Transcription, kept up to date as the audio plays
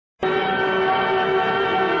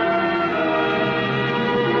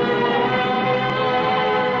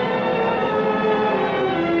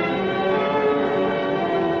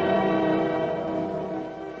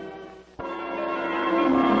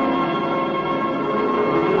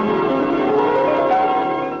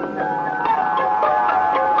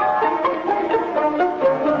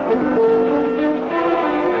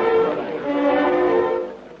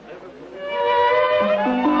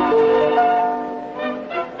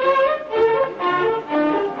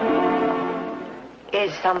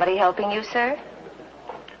Is somebody helping you, sir?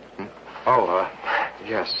 Oh,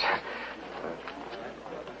 yes.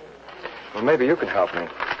 Well, maybe you can help me.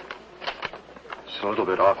 It's a little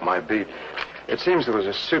bit off my beat. It seems there was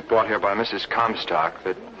a suit bought here by Mrs. Comstock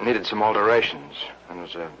that needed some alterations, and it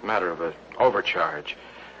was a matter of an overcharge.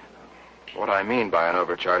 What I mean by an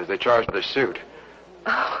overcharge, they charged for the suit.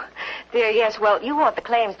 Oh, dear, yes. Well, you want the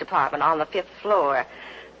claims department on the 5th floor.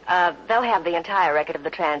 They'll have the entire record of the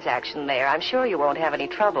transaction there. I'm sure you won't have any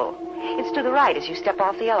trouble. It's to the right as you step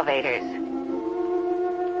off the elevators.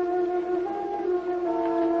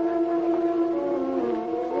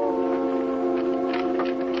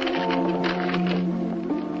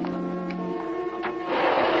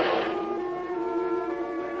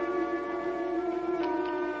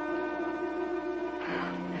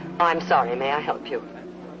 Oh, I'm sorry. May I help you?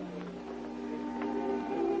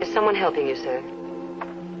 Is someone helping you, sir?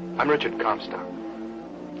 I'm Richard Comstock.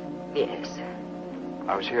 Yes.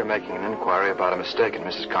 I was here making an inquiry about a mistake in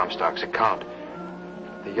Mrs. Comstock's account.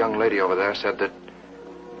 The young lady over there said that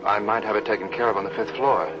I might have it taken care of on the 5th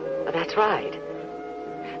floor. Oh, that's right.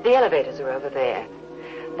 The elevators are over there.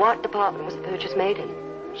 What department was the purchase made in?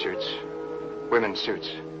 Suits. Women's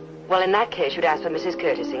suits. Well, in that case, you'd ask for Mrs.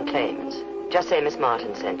 Curtis in claims. Just say Miss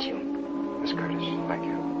Martin sent you. Miss Curtis, thank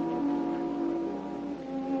you.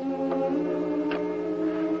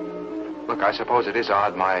 Look, I suppose it is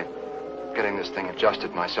odd my getting this thing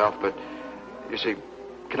adjusted myself, but you see,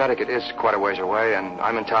 Connecticut is quite a ways away, and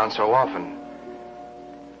I'm in town so often.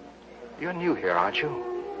 You're new here, aren't you?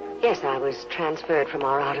 Yes, I was transferred from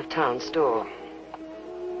our out-of-town store.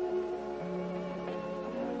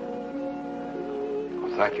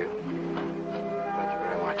 Well, thank you. Thank you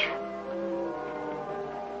very much.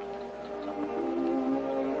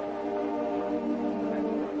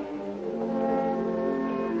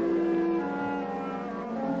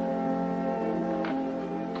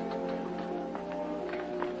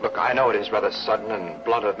 Look, I know it is rather sudden and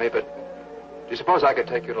blunt of me, but do you suppose I could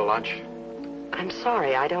take you to lunch? I'm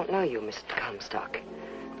sorry, I don't know you, Mr. Comstock.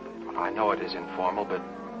 Well, I know it is informal, but,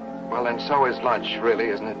 well, then so is lunch, really,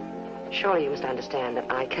 isn't it? Surely you must understand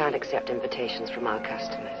that I can't accept invitations from our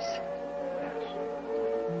customers. Yes.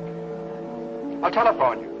 I'll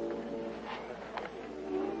telephone you.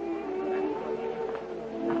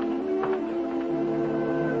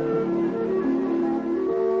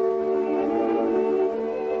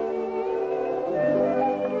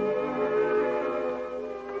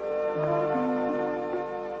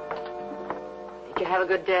 Have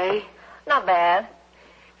a good day? Not bad.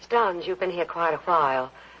 Miss Downs, you've been here quite a while.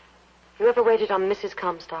 You ever waited on Mrs.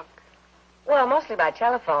 Comstock? Well, mostly by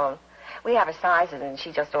telephone. We have her sizes, and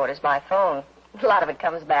she just orders by phone. A lot of it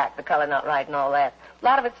comes back, the color not right and all that. A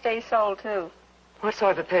lot of it stays sold, too. What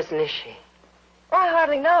sort of a person is she? Well, I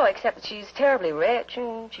hardly know, except that she's terribly rich,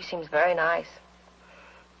 and she seems very nice.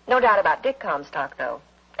 No doubt about Dick Comstock, though.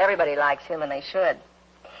 Everybody likes him, and they should.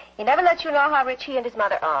 He never lets you know how rich he and his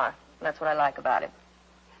mother are. And that's what I like about him.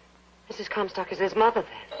 Mrs. Comstock is his mother,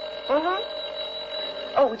 then?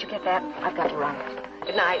 Mm-hmm. Oh, would you get that? I've got to run.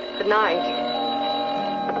 Good night. Good night.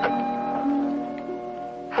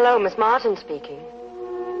 Hello, Miss Martin speaking.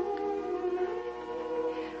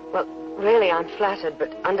 Well, really, I'm flattered,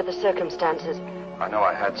 but under the circumstances... I know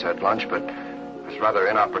I had said lunch, but it was rather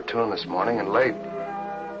inopportune this morning and late.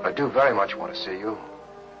 I do very much want to see you.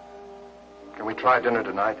 Can we try dinner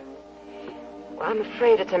tonight? Well, I'm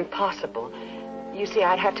afraid it's impossible. You see,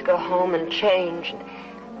 I'd have to go home and change, and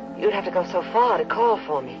you'd have to go so far to call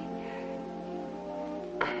for me.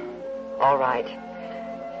 All right.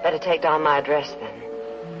 Better take down my address, then.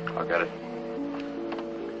 I'll get it.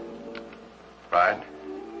 Right.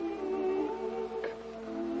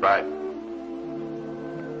 Right.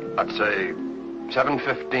 I'd say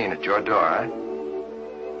 7:15 at your door, eh?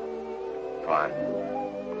 Fine.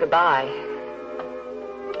 Goodbye.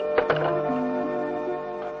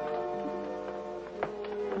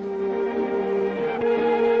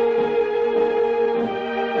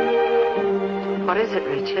 What is it,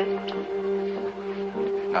 Richard?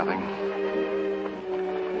 Nothing.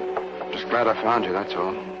 Just glad I found you, that's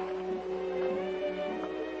all.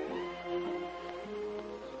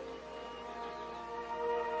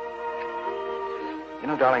 You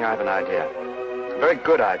know, darling, I have an idea. A very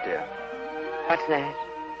good idea. What's that?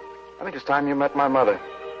 I think it's time you met my mother.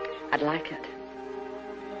 I'd like it.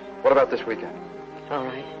 What about this weekend? All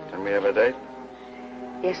right. Can we have a date?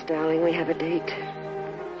 Yes, darling, we have a date.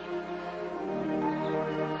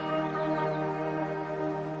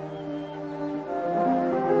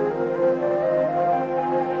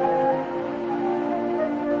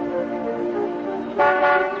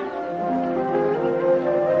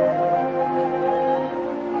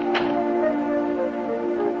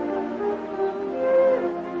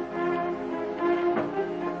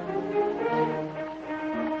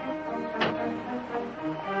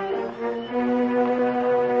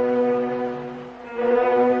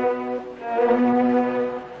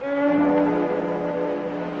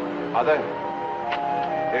 Mother,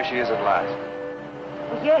 here she is at last.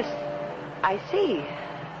 Yes, I see.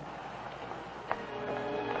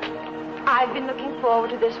 I've been looking forward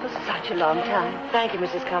to this for such a long time. Thank you,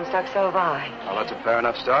 Mrs. Comstock. So have I. Well, that's a fair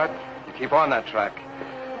enough start. You keep on that track.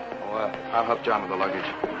 Oh, I'll help John with the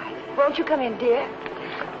luggage. Won't you come in, dear?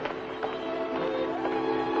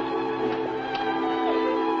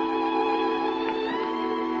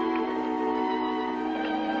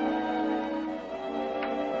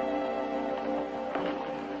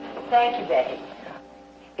 Thank you, Betty.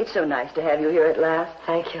 It's so nice to have you here at last.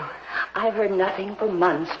 Thank you. I've heard nothing for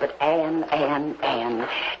months but Anne.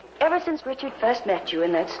 Ever since Richard first met you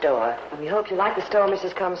in that store. We hope you like the store,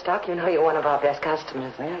 Mrs. Comstock. You know you're one of our best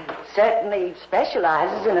customers there. Certainly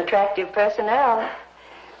specializes in attractive personnel.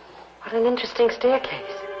 What an interesting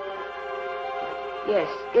staircase. Yes,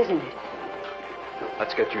 isn't it?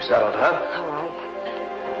 Let's get you settled, huh? All right.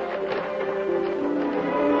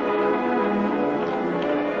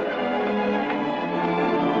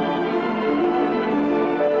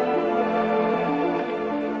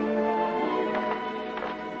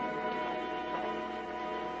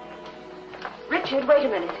 Richard, wait a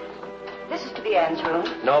minute. This is to be Anne's room.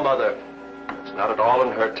 No, Mother. It's not at all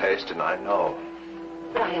in her taste, and I know.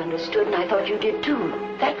 But I understood, and I thought you did, too.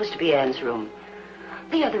 That was to be Anne's room.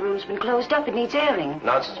 The other room's been closed up. It needs airing.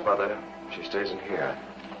 Nonsense, Mother. She stays in here.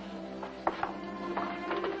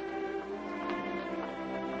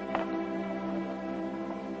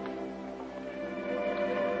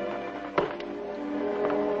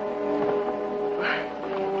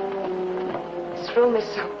 This room is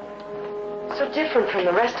so different from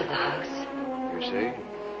the rest of the house. You see?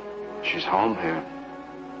 She's home here.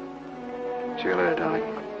 See you later, darling.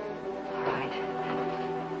 All right.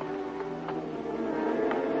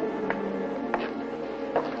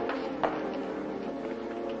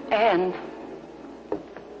 Anne.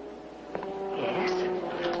 Yes?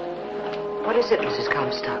 What is it, Mrs.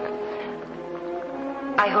 Comstock?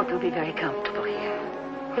 I hope you'll be very comfortable here.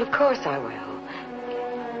 Well, of course I will.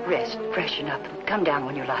 Rest, freshen up, and come down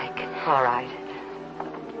when you like. All right.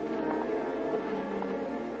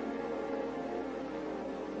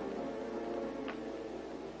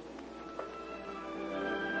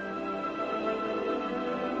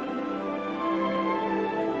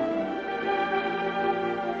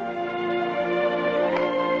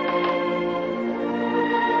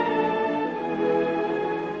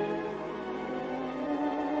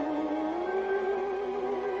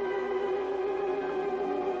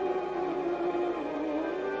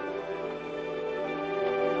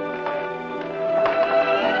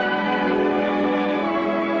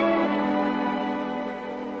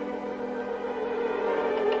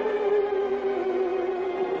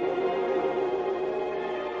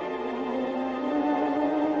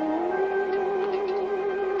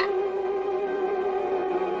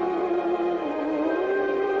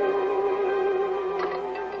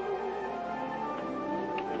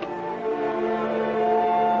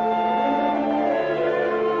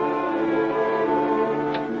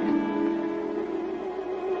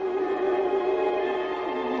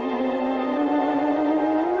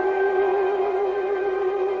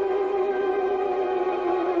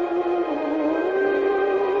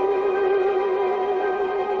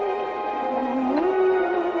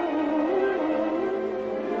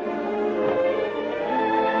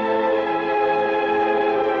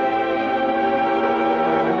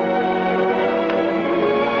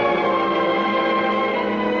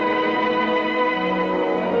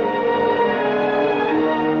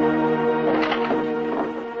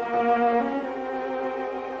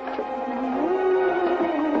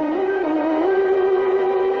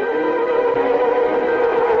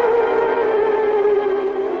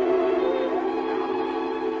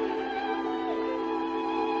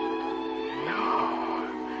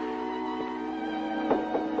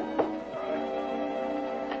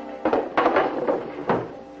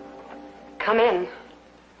 Come in.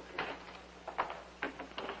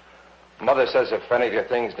 Mother says if any of your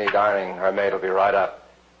things need ironing, her maid will be right up.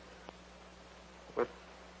 But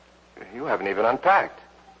you haven't even unpacked.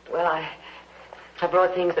 Well, I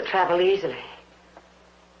brought things that travel easily.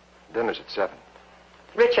 Dinner's at 7.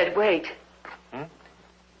 Richard, wait. Hmm?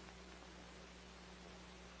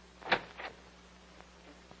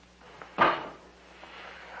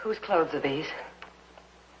 Whose clothes are these?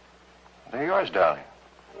 They're yours, darling.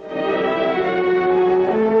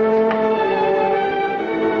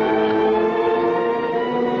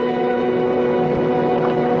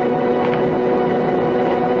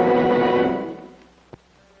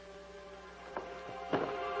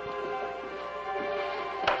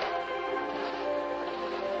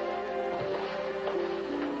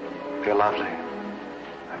 you're lovely.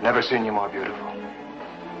 I've never seen you more beautiful.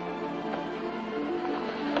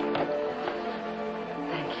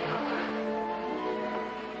 Thank you.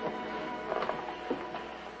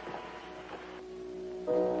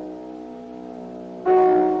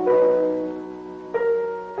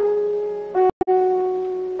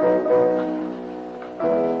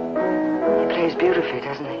 He plays beautifully,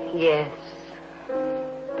 doesn't he? Yes.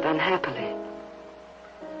 But unhappily.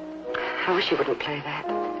 I wish he wouldn't play that.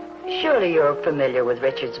 Surely you're familiar with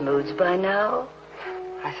Richard's moods by now.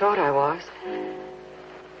 I thought I was.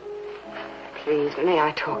 Please, may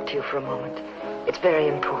I talk to you for a moment? It's very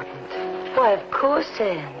important. Why, of course,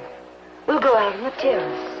 Anne. We'll go out on the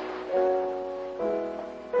terrace.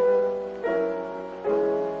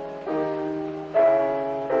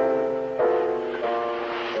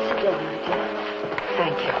 Sit down, my dear.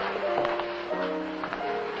 Thank you.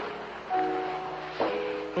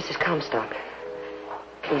 Mrs. Comstock,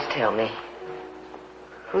 please tell me,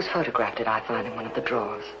 whose photograph did I find in one of the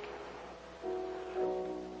drawers?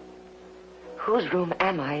 Whose room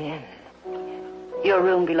am I in? Your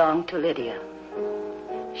room belonged to Lydia.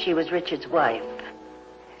 She was Richard's wife.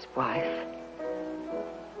 His wife?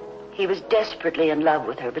 He was desperately in love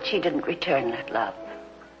with her, but she didn't return that love.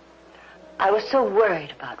 I was so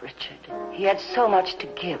worried about Richard. He had so much to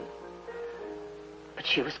give. But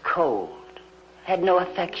she was cold, had no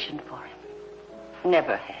affection for him.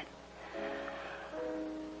 Never had.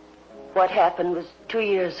 What happened was 2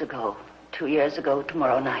 years ago. 2 years ago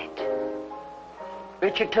tomorrow night.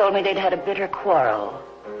 Richard told me they'd had a bitter quarrel.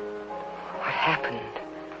 What happened?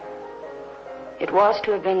 It was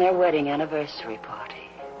to have been their wedding anniversary party.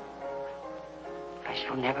 I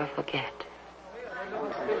shall never forget.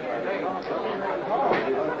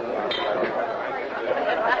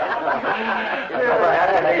 Another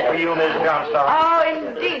happy day for you, Miss Comstock. Oh,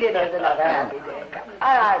 indeed it is another happy day.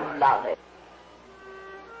 I love it.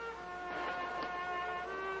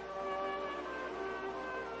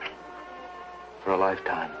 For a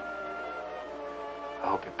lifetime. I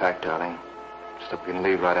hope you're packed, darling. So we can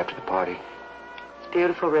leave right after the party. It's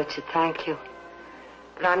beautiful, Richard, thank you.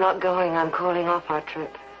 But I'm not going. I'm calling off our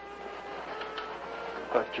trip.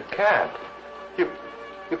 But you can't. You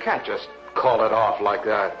can't just call it off like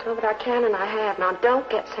that. No, but I can and I have. Now, don't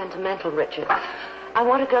get sentimental, Richard. I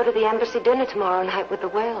want to go to the embassy dinner tomorrow night with the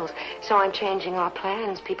Wells, so I'm changing our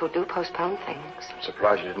plans. People do postpone things. I'm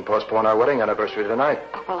surprised you didn't postpone our wedding anniversary tonight.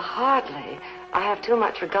 Oh, well, hardly. I have too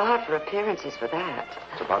much regard for appearances for that.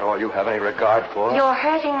 It's about all you have any regard for. You're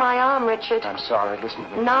hurting my arm, Richard. I'm sorry. Listen to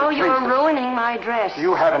me. Now Please, you're listen. ruining my dress. Do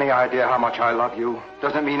you have any idea how much I love you?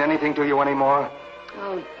 Doesn't it mean anything to you anymore?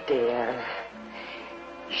 Oh, dear.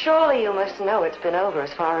 Surely you must know it's been over,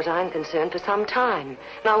 as far as I'm concerned, for some time.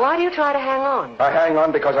 Now, why do you try to hang on? I hang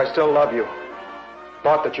on because I still love you.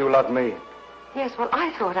 Thought that you loved me. Yes, well,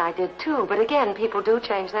 I thought I did, too. But again, people do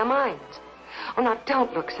change their minds. Oh, now,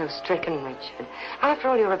 don't look so stricken, Richard. After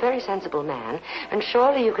all, you're a very sensible man, and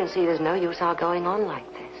surely you can see there's no use our going on like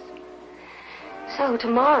this. So,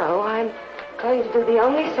 tomorrow, I'm going to do the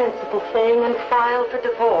only sensible thing and file for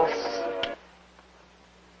divorce.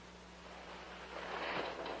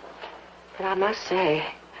 But I must say,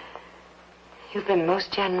 you've been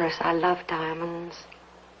most generous. I love diamonds.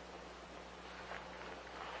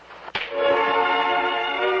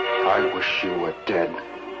 I wish you were dead.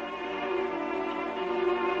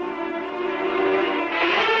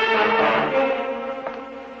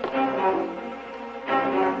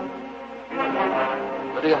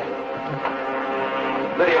 Lydia.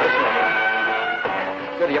 Lydia, listen.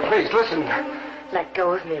 Lydia, please, listen. Let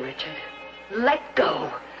go of me, Richard. Let go.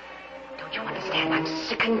 Don't you understand? I'm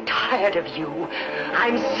sick and tired of you.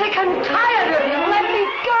 I'm sick and tired of you. Let me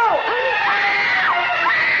go.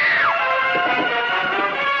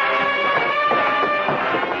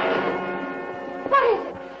 What is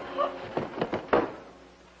it?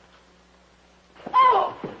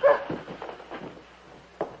 Oh!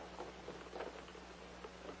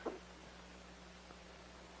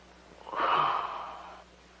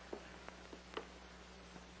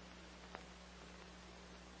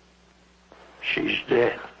 She's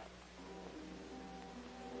dead.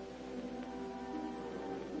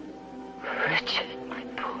 Richard, my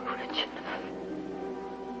poor Richard.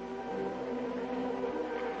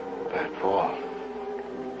 Bad fall.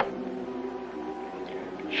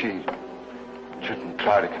 She shouldn't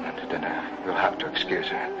try to come into dinner. You'll have to excuse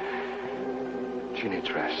her. She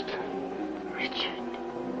needs rest. Richard,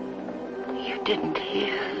 you didn't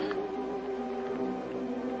hear.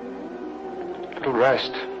 A little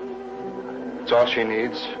rest. That's all she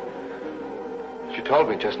needs. She told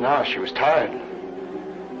me just now she was tired.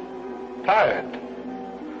 Tired.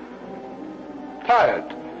 Tired.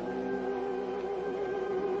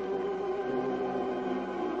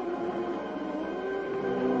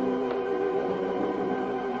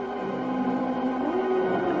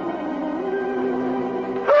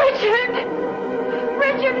 Richard!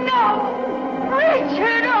 Richard, no!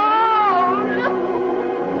 Richard, oh, no!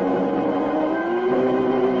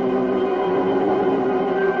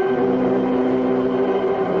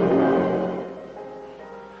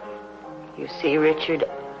 You see, Richard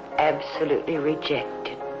absolutely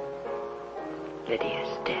rejected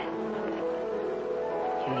Lydia's death.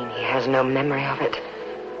 You mean he has no memory of it?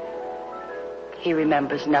 He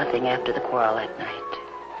remembers nothing after the quarrel at night.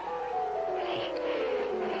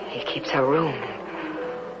 He keeps her room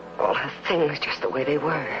and all her things just the way they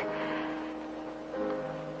were.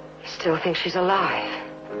 He still thinks she's alive.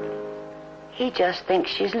 He just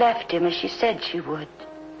thinks she's left him as she said she would.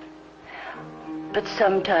 But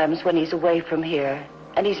sometimes when he's away from here,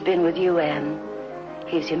 and he's been with you, Anne,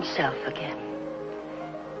 he's himself again.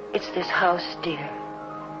 It's this house, dear.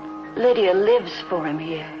 Lydia lives for him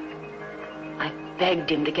here. I begged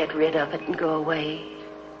him to get rid of it and go away,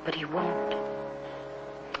 but he won't.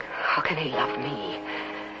 How can he love me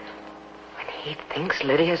when he thinks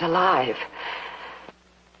Lydia's alive?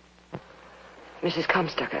 Mrs.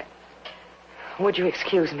 Comstock, would you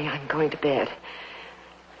excuse me? I'm going to bed.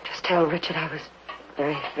 Just tell Richard I was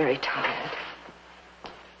very, very tired.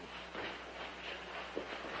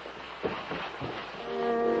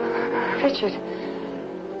 Richard,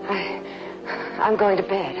 I'm going to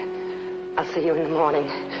bed. I'll see you in the morning.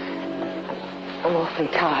 I'm awfully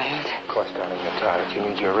tired. Of course, darling, you're tired. You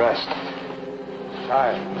need your rest.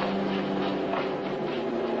 Tired.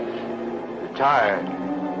 You're tired.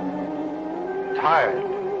 Tired.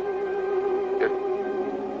 You're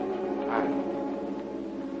tired.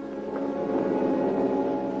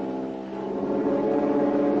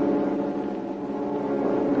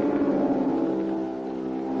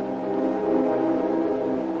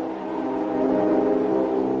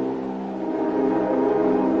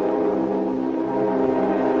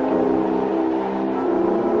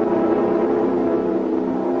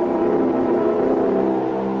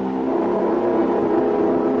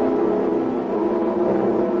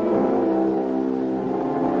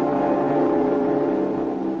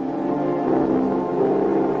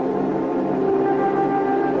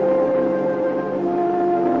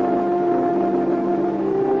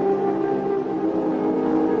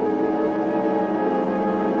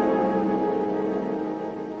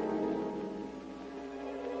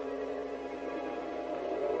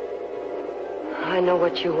 I know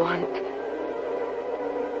what you want.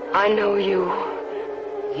 I know you.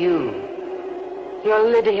 You're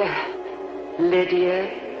Lydia. Lydia?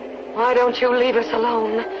 Why don't you leave us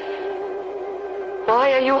alone?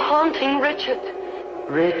 Why are you haunting Richard?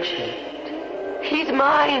 Richard. He's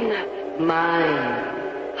mine. Mine.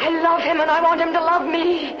 I love him and I want him to love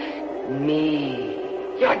me. Me.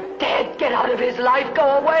 You're dead. Get out of his life. Go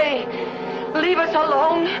away. Leave us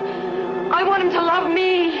alone. I want him to love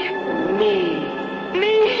me. Me.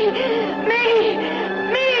 Me. Me.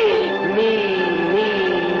 Me. Me.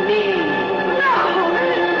 No.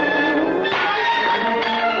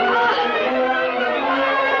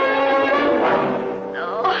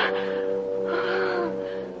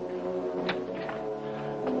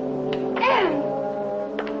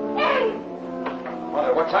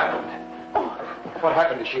 Mother, what's happened? What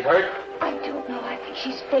happened? Is she hurt? I don't know. I think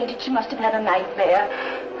she's fainted. She must have had a nightmare.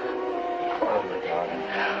 Oh, my darling.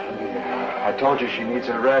 I told you she needs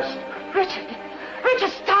a rest. Richard,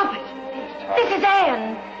 stop it. This is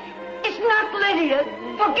Anne. It's not Lydia.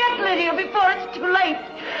 Forget Lydia before it's too late.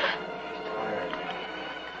 Tired.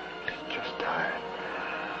 She's just tired.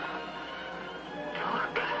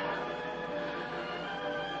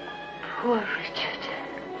 Poor Richard.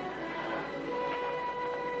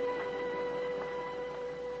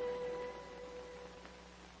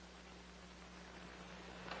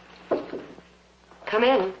 Come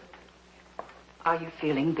in. Are you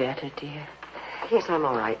feeling better, dear? Yes, I'm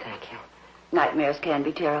all right, thank you. Nightmares can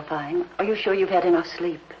be terrifying. Are you sure you've had enough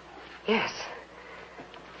sleep? Yes.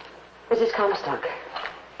 Mrs. Comstock,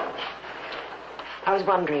 I was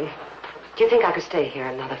wondering, do you think I could stay here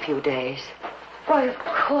another few days? Why, of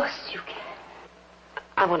course you can.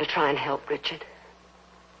 I want to try and help Richard.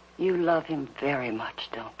 You love him very much,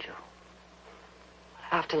 don't you?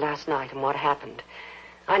 After last night and what happened,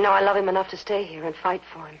 I know I love him enough to stay here and fight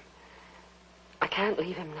for him. I can't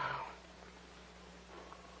leave him now.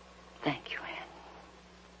 Thank you,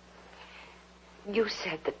 Anne. You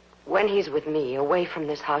said that when he's with me, away from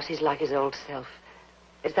this house, he's like his old self.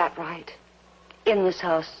 Is that right? In this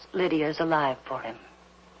house, Lydia is alive for him.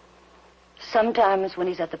 Sometimes when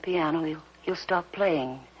he's at the piano, he'll stop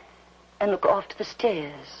playing and look off to the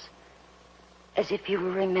stairs, as if he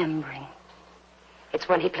were remembering. It's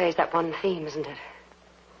when he plays that one theme, isn't it?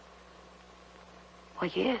 Oh,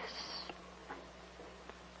 yes.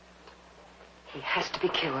 He has to be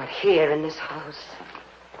cured here in this house.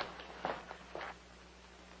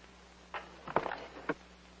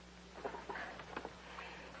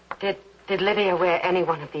 Did Lydia wear any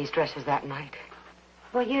one of these dresses that night?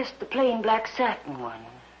 Well, yes, the plain black satin one.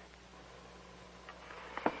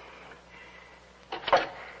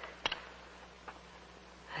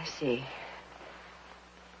 I see.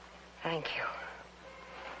 Thank you.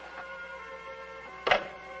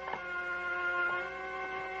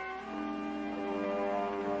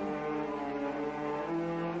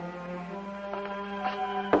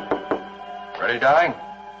 Ready, darling?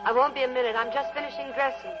 I won't be a minute. I'm just finishing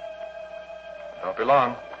dressing. Don't be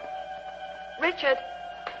long. Richard.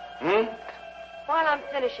 Hmm? While I'm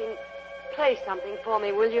finishing, play something for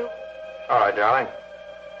me, will you? All right, darling.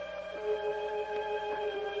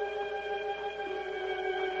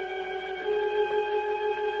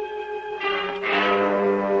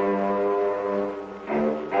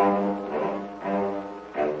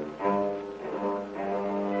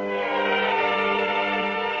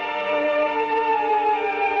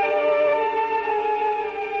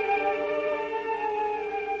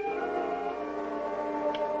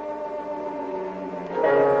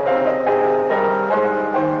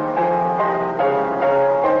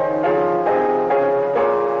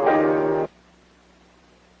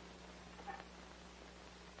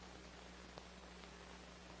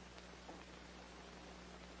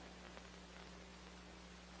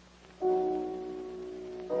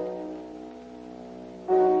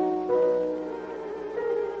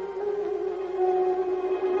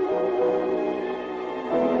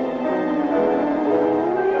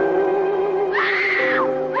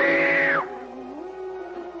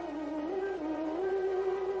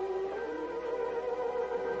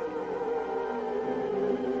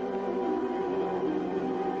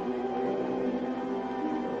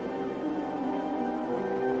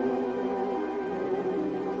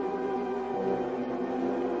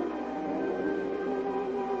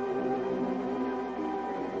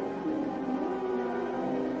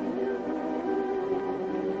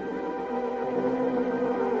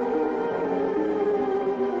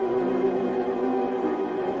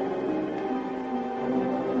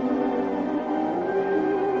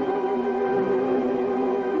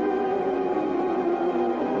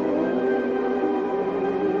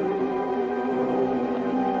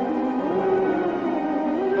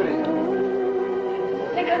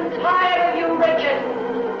 Tired of you, Richard.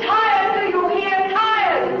 Tired, do you hear?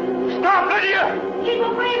 Tired. Stop, Lydia! Keep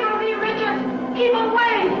away from me, Richard. Keep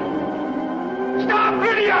away. Stop,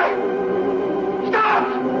 Lydia! Stop!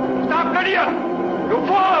 Stop, Lydia! You'll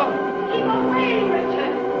fall! Keep away,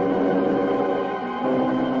 Richard.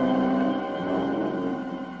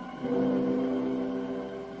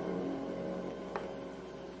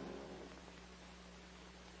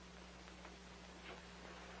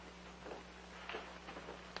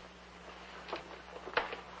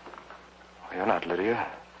 You're not Lydia.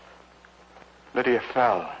 Lydia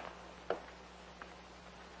fell.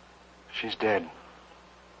 She's dead.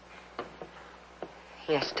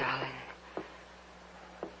 Yes, darling.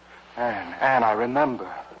 Anne, I remember.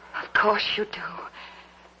 Of course you do.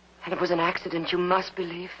 And it was an accident. You must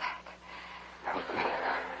believe that. Help me.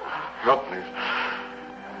 Help me.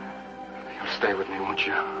 You'll stay with me, won't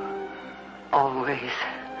you? Always.